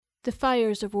The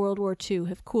fires of World War II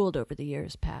have cooled over the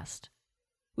years past.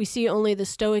 We see only the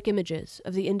stoic images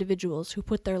of the individuals who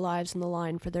put their lives on the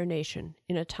line for their nation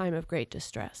in a time of great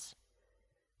distress.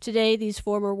 Today, these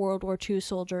former World War II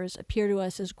soldiers appear to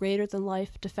us as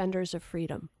greater-than-life defenders of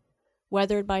freedom,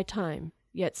 weathered by time,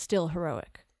 yet still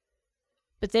heroic.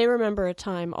 But they remember a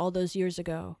time all those years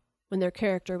ago when their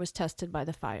character was tested by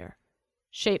the fire,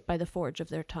 shaped by the forge of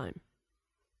their time.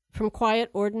 From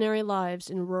quiet, ordinary lives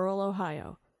in rural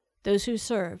Ohio, those who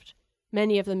served,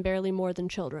 many of them barely more than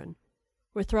children,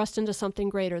 were thrust into something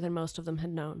greater than most of them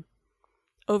had known.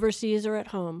 Overseas or at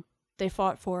home, they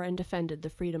fought for and defended the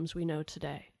freedoms we know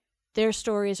today. Their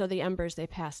stories are the embers they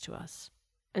pass to us,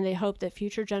 and they hope that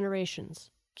future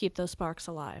generations keep those sparks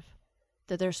alive,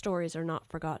 that their stories are not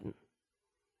forgotten.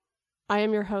 I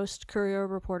am your host, Courier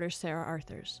reporter Sarah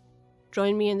Arthurs.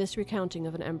 Join me in this recounting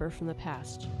of an ember from the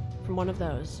past, from one of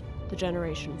those, the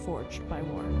generation forged by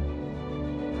war.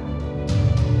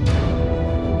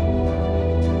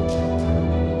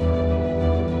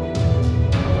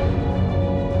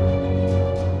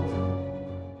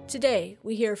 Today,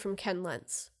 we hear from Ken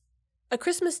Lentz. A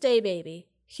Christmas Day baby,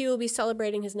 he will be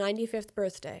celebrating his 95th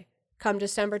birthday, come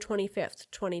December 25th,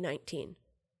 2019.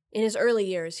 In his early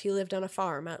years, he lived on a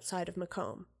farm outside of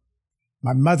Macomb.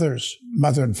 My mother's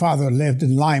mother and father lived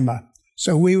in Lima,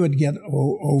 so we would get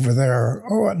over there,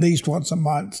 at least once a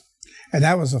month, and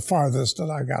that was the farthest that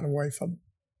I got away from.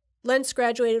 Lentz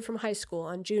graduated from high school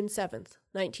on June 7th,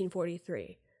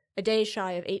 1943, a day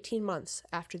shy of 18 months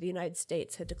after the United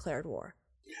States had declared war.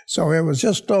 So it was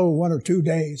just 1 or 2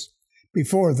 days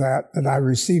before that I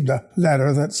received a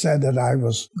letter that said that I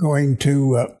was going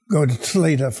to go to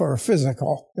Toledo for a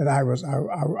physical, and I was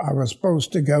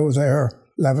supposed to go there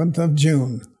 11th of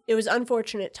June. It was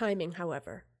unfortunate timing,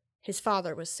 however. His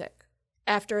father was sick.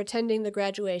 After attending the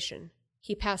graduation,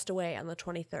 he passed away on the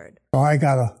 23rd. So I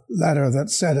got a letter that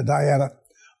said that I had a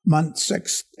month's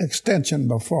extension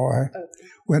before I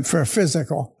went for a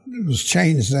physical. It was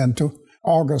changed then to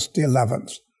August the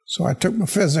 11th. So I took my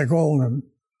physical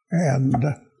and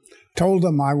told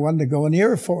them I wanted to go in the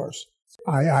Air Force.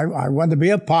 I wanted to be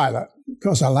a pilot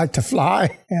because I like to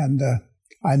fly, and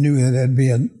I knew that it'd be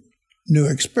a new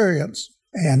experience,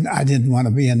 and I didn't want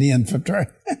to be in the infantry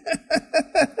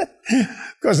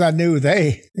because I knew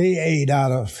they ate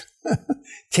out of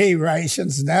K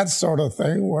rations and that sort of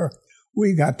thing, where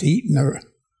we got to eat in the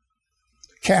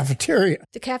cafeteria.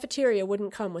 The cafeteria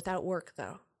wouldn't come without work,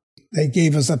 though. They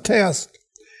gave us a test,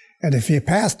 and if you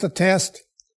passed the test,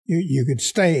 you could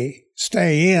stay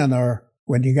in, or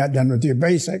when you got done with your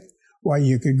basic,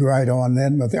 you could go right on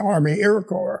then with the Army Air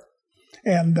Corps.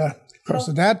 And of course,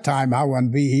 at that time, I wanted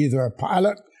to be either a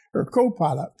pilot or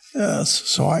co-pilot.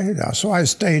 So I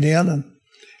stayed in,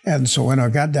 and so when I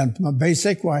got done with my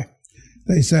basic,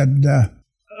 they said that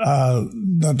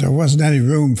there wasn't any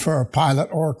room for a pilot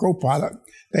or a co-pilot.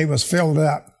 They was filled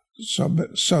up. So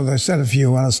they said, if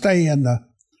you want to stay in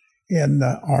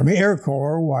the Army Air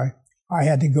Corps, I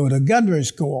had to go to gunnery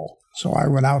school. So I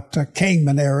went out to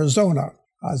Kingman, Arizona.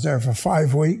 I was there for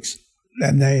 5 weeks.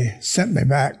 Then they sent me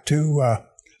back to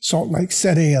Salt Lake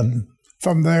City, and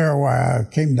from there I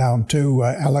came down to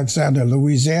Alexander,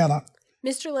 Louisiana.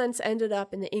 Mr. Lentz ended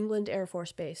up in the England Air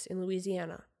Force Base in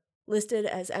Louisiana, listed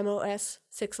as MOS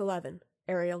 611,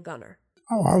 aerial gunner.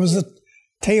 Oh, I was a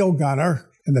tail gunner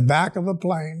in the back of the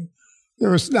plane.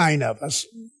 There was 9 of us.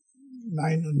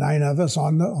 Nine of us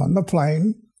on the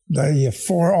plane. The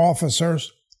 4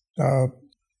 officers, the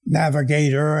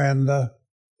navigator and the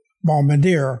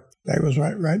bombardier, they was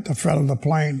right at the front of the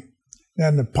plane.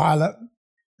 Then the pilot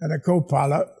and the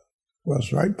co-pilot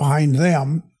was right behind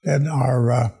them. And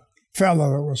our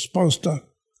fellow that was supposed to,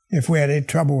 if we had any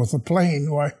trouble with the plane,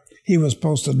 he was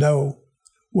supposed to know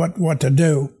what to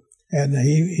do. And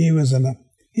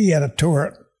he had a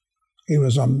turret. He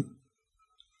was on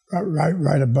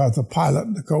right above the pilot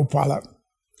and the co-pilot.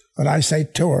 But I say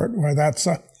turret, where that's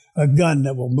a gun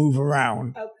that will move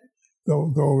around,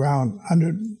 go around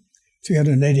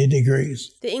 380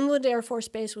 degrees. The England Air Force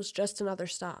Base was just another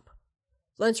stop.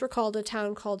 Lentz recalled a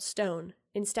town called Stone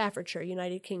in Staffordshire,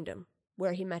 United Kingdom,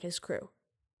 where he met his crew.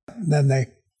 Then they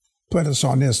put us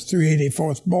on this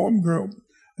 384th Bomb Group.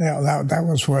 That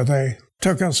was where they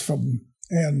took us from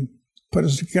and put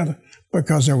us together,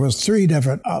 because there was 3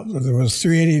 different, there was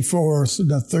 384th and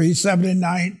the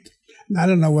 379th, and I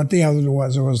don't know what the other one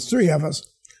was. There was 3 of us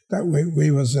that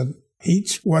we was in.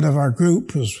 Each one of our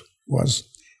group was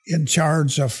in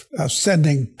charge of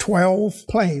sending 12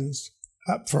 planes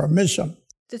up for a mission.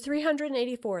 The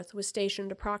 384th was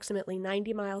stationed approximately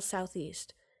 90 miles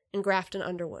southeast in Grafton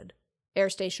Underwood, Air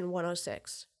Station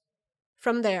 106.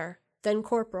 From there, then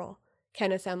Corporal,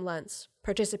 Kenneth M. Lentz,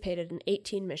 participated in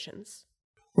 18 missions.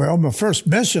 Well, my first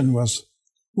mission was,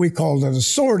 we called it a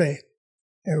sortie.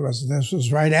 This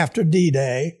was right after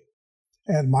D-Day,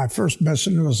 and my first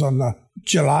mission was on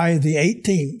July the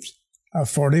 18th of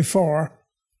 44,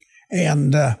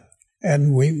 and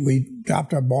we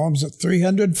dropped our bombs at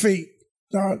 300 feet.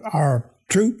 Our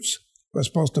troops were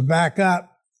supposed to back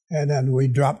up, and then we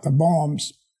dropped the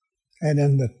bombs, and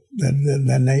then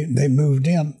they moved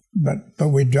in. But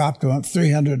we dropped them at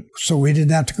 300, so we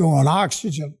didn't have to go on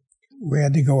oxygen. We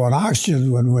had to go on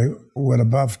oxygen when we went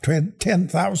above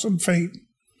 10,000 feet.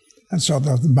 And so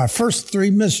my first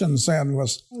 3 missions then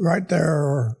was right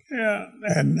there. Yeah.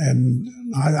 And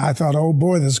I thought, oh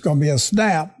boy, this is going to be a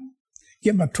snap.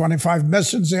 Get my 25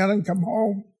 missions in and come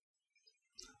home.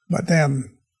 But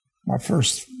then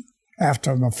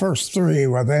after my first 3,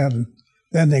 well,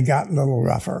 then they got a little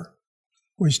rougher.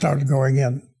 We started going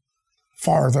in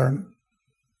farther and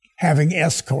having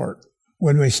escort.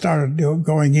 When we started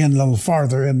going in a little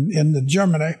farther into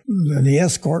Germany, the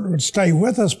escort would stay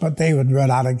with us, but they would run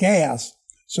out of gas.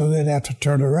 So they'd have to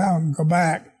turn around and go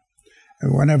back.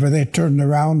 And whenever they turned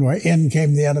around, in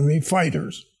came the enemy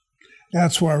fighters.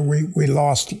 That's where we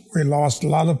lost a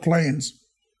lot of planes.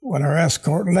 When our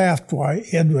escort left,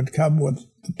 in would come with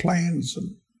the planes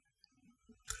and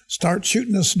start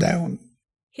shooting us down.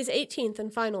 His 18th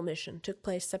and final mission took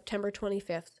place September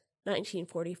 25th,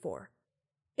 1944.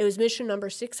 It was mission number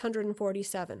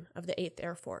 647 of the 8th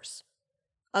Air Force.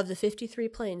 Of the 53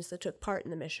 planes that took part in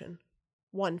the mission,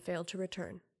 1 failed to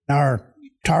return. Our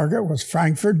target was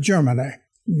Frankfurt, Germany.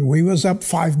 We was up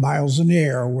 5 miles in the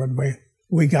air when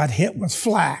we got hit with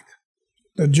flak.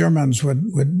 The Germans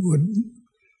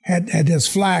had this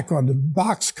flak on the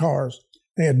boxcars.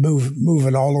 They had moved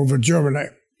it all over Germany,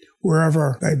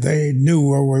 wherever they knew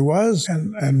where we was,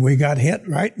 and we got hit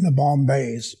right in the bomb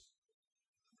bays.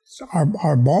 So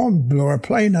our bomb blew our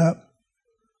plane up.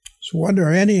 So I wonder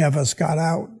any of us got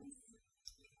out.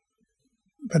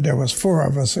 But there was 4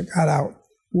 of us that got out.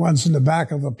 One's in the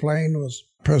back of the plane was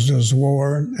prisoners of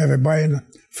war, and everybody in the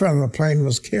front of the plane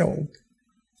was killed.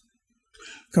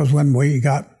 Because when we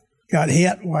got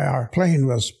hit, our plane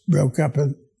was broke up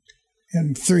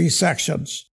in 3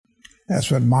 sections. That's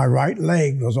when my right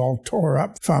leg was all tore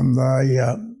up from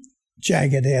the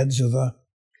jagged edge of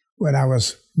when I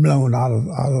was blown out of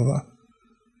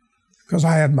because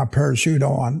I had my parachute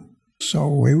on. So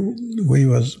we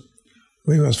was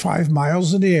 5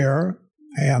 miles in the air,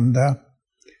 and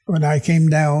when I came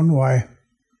down,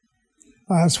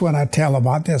 that's when I tell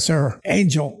about this.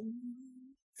 Angel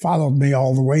followed me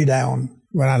all the way down.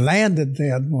 When I landed,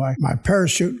 then my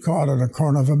parachute caught in a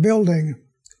corner of a building,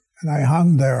 and I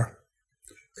hung there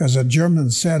because the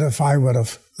Germans said if I would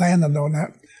have landed on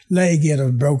that leg, it'd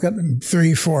have broken in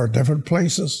 3-4 different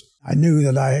places. I knew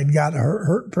that I had got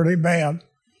hurt pretty bad.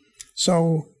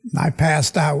 So I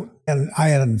passed out, and I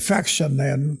had an infection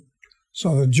then.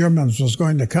 So the Germans was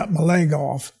going to cut my leg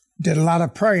off. Did a lot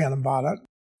of praying about it.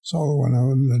 So when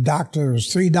the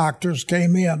 3 doctors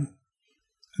came in,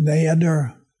 and they had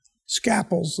their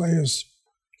scalpels, they was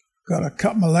going to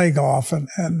cut my leg off.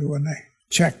 And when they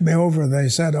checked me over, they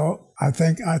said, "Oh, I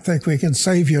think we can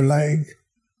save your leg."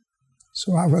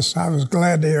 So I was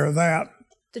glad to hear that.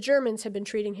 The Germans had been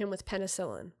treating him with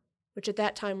penicillin, which at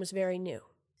that time was very new.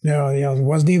 It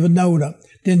wasn't even known.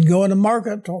 Didn't go in the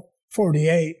market until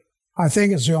 48. I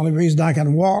think it's the only reason I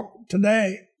can walk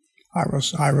today. I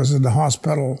was in the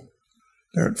hospital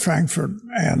there at Frankfurt,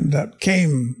 and that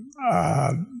came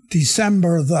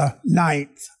December the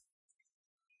 9th.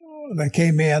 They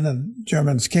came in, and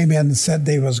Germans came in and said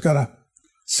they was going to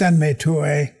send me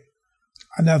to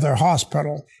another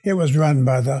hospital. It was run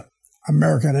by the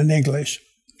American and English.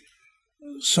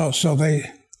 So they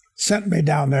sent me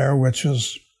down there, which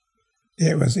was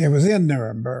it was in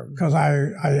Nuremberg, because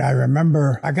I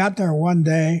remember I got there one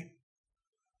day,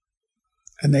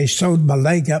 and they sewed my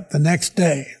leg up the next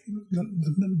day.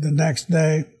 The next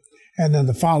day, and then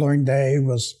the following day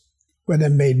was when they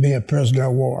made me a prisoner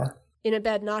of war. In a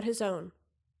bed not his own,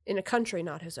 in a country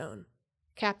not his own,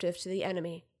 captive to the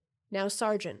enemy, now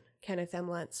Sergeant Kenneth M.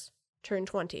 Lentz turned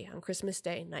 20 on Christmas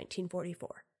Day,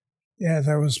 1944. Yeah,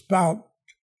 there was about,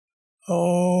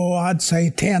 I'd say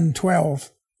 10,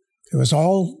 12. It was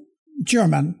all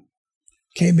German,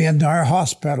 came into our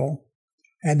hospital,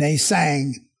 and they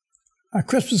sang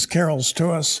Christmas carols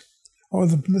to us.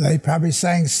 They probably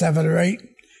sang 7 or 8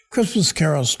 Christmas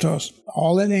carols to us,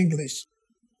 all in English.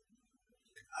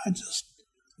 I just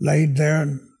laid there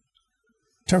and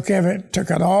took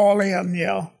it all in,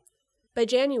 yeah. By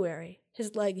January,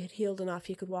 his leg had healed enough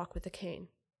he could walk with a cane.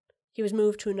 He was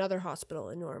moved to another hospital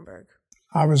in Nuremberg.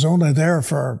 I was only there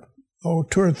for 2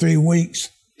 or 3 weeks,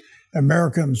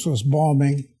 Americans was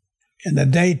bombing in the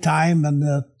daytime, and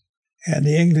the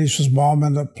English was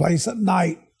bombing the place at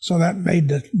night. So that made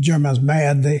the Germans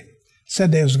mad. They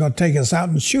said they was going to take us out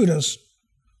and shoot us.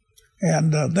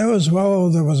 And there was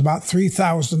about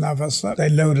 3,000 of us that they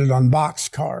loaded on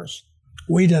boxcars.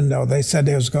 We didn't know. They said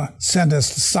they was going to send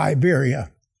us to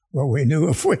Siberia. Well, we knew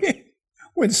if we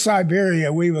went to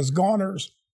Siberia, we was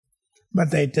goners. But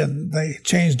they didn't. They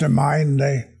changed their mind.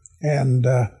 And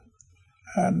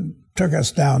took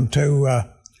us down to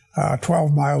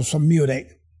 12 miles from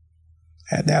Munich.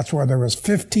 And that's where there was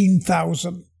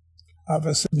 15,000 of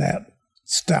us in that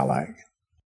stalag.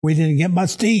 We didn't get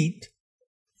much to eat.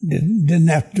 Didn't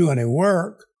have to do any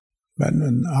work. But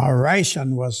our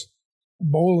ration was a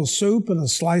bowl of soup and a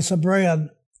slice of bread.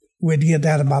 We'd get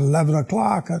that about 11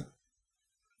 o'clock. And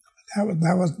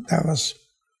that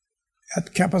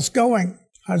kept us going.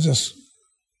 I just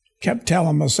kept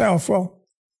telling myself, well,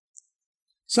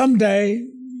 someday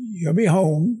you'll be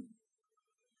home,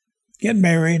 get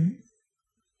married,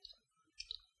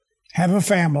 have a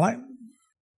family.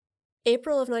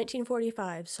 April of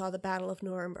 1945 saw the Battle of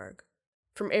Nuremberg.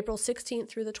 From April 16th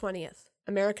through the 20th,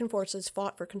 American forces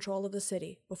fought for control of the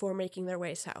city before making their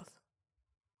way south.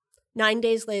 9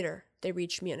 days later, they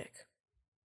reached Munich.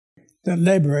 That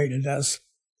liberated us,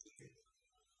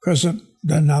 because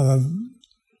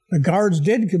the guards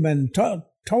did come in and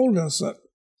told us that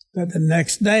the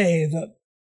next day that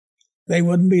they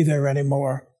wouldn't be there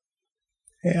anymore.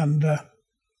 And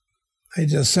they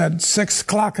just said, 6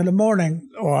 o'clock in the morning,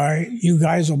 or you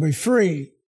guys will be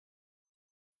free.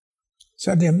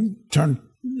 Said them going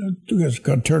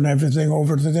to turn everything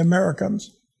over to the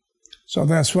Americans. So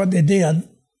that's what they did.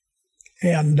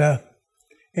 And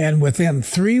within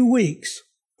 3 weeks,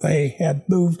 they had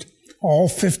moved all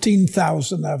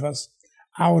 15,000 of us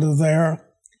out of there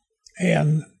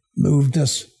and moved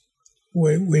us.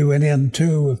 We went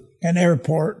into an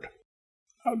airport.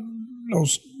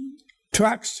 Those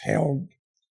trucks held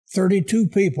 32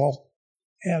 people,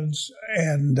 and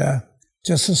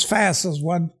just as fast as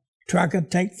one truck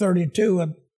could take 32,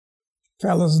 and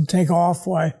fellas would take off,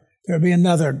 why there'd be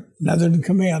another to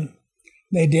come in.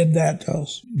 They did that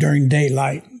during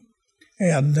daylight,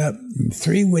 and in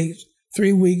 3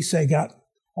 weeks they got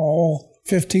all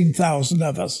 15,000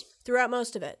 of us. Throughout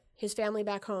most of it, his family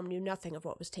back home knew nothing of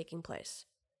what was taking place.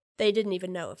 They didn't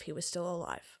even know if he was still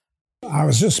alive. I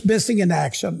was just missing in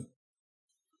action.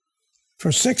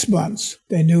 For 6 months,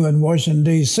 they knew in Washington,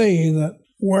 D.C. that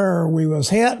where we was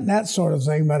hit and that sort of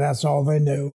thing, but that's all they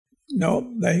knew.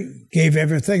 No, they gave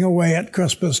everything away at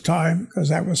Christmas time, because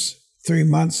that was 3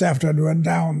 months after it went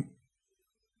down.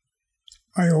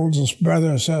 My oldest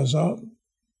brother says,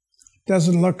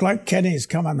 doesn't look like Kenny's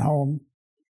coming home.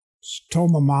 Just told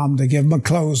my mom to give my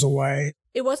clothes away.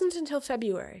 It wasn't until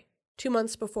February, 2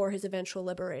 months before his eventual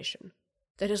liberation,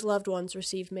 that his loved ones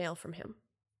received mail from him.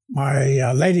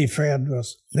 My lady friend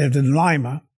lived in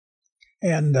Lima,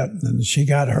 and she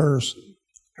got her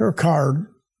card.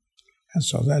 And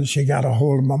so then she got a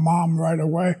hold of my mom right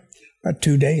away. But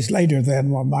 2 days later then,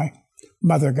 my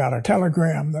mother got a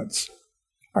telegram that's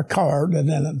a card, and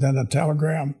then a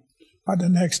telegram the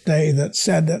next day that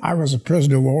said that I was a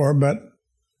prisoner of war, but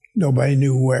nobody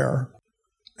knew where.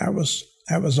 That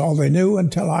was all they knew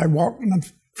until I walked in the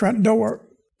front door.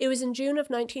 It was in June of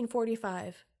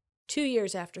 1945, 2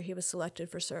 years after he was selected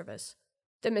for service,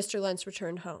 that Mr. Lentz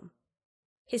returned home.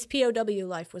 His POW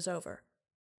life was over.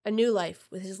 A new life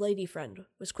with his lady friend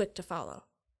was quick to follow.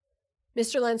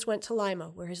 Mr. Lentz went to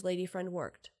Lima, where his lady friend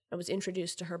worked, and was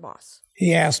introduced to her boss.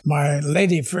 He asked my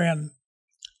lady friend,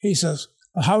 he says,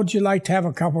 how would you like to have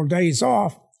a couple of days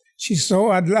off? She said,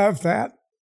 oh, I'd love that.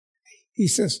 He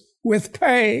says, with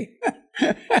pay.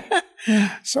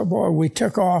 So, boy, we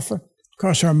took off. Of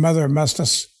course, her mother must have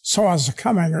saw us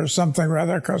coming or something,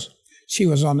 rather, because she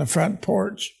was on the front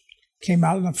porch, came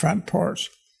out on the front porch.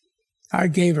 I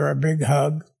gave her a big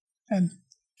hug and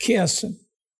kiss, and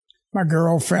my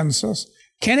girlfriend says,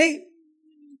 Kenny,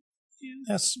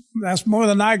 that's more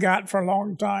than I got for a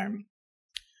long time.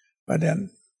 But then,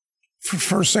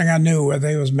 first thing I knew,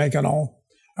 they was making all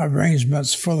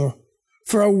arrangements for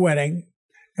a wedding.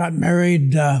 Got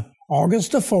married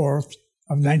August the 4th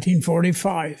of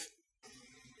 1945.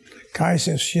 Kai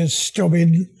says she'd still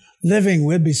be living.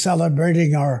 We'd be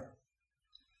celebrating our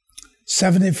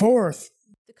 74th.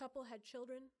 The couple had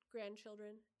children,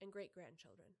 grandchildren, and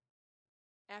great-grandchildren.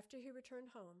 After he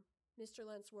returned home, Mr.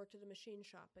 Lentz worked at a machine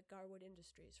shop at Garwood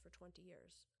Industries for 20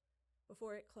 years,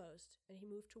 before it closed, and he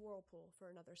moved to Whirlpool for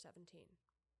another 17.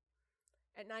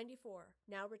 At 94,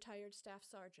 now retired Staff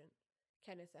Sergeant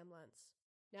Kenneth M. Lentz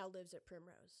now lives at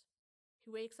Primrose.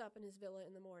 He wakes up in his villa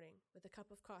in the morning with a cup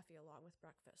of coffee along with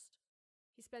breakfast.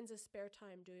 He spends his spare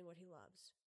time doing what he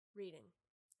loves, reading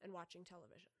and watching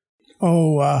television.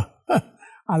 Oh,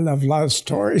 I love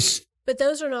stories. But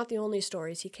those are not the only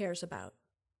stories he cares about.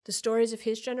 The stories of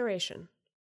his generation,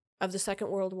 of the Second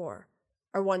World War,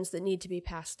 are ones that need to be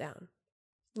passed down.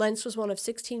 Lentz was one of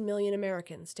 16 million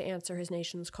Americans to answer his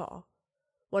nation's call,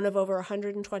 one of over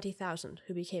 120,000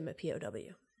 who became a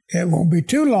POW. It won't be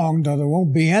too long till there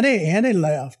won't be any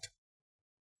left.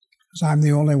 Because I'm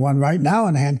the only one right now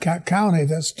in Hancock County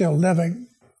that's still living.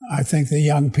 I think the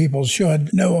young people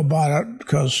should know about it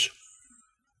because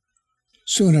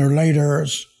sooner or later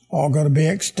it's all going to be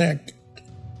extinct.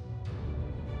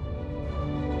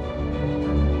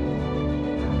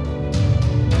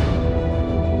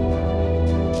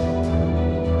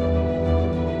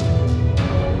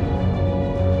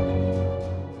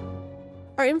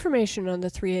 Our information on the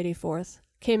 384th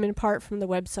came in part from the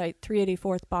website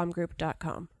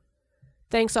 384thbombgroup.com.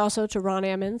 Thanks also to Ron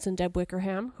Ammons and Deb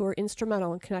Wickerham, who were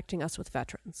instrumental in connecting us with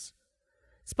veterans.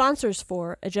 Sponsors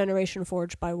for A Generation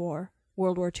Forged by War,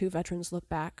 World War II Veterans Look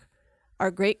Back,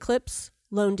 are Great Clips,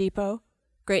 Lone Depot,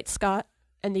 Great Scott,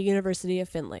 and the University of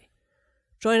Findlay.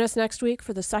 Join us next week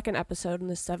for the second episode in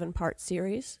this 7-part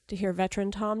series to hear veteran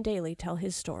Tom Daly tell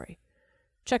his story.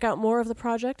 Check out more of the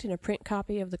project in a print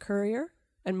copy of The Courier,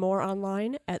 and more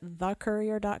online at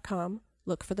thecourier.com.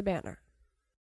 Look for the banner.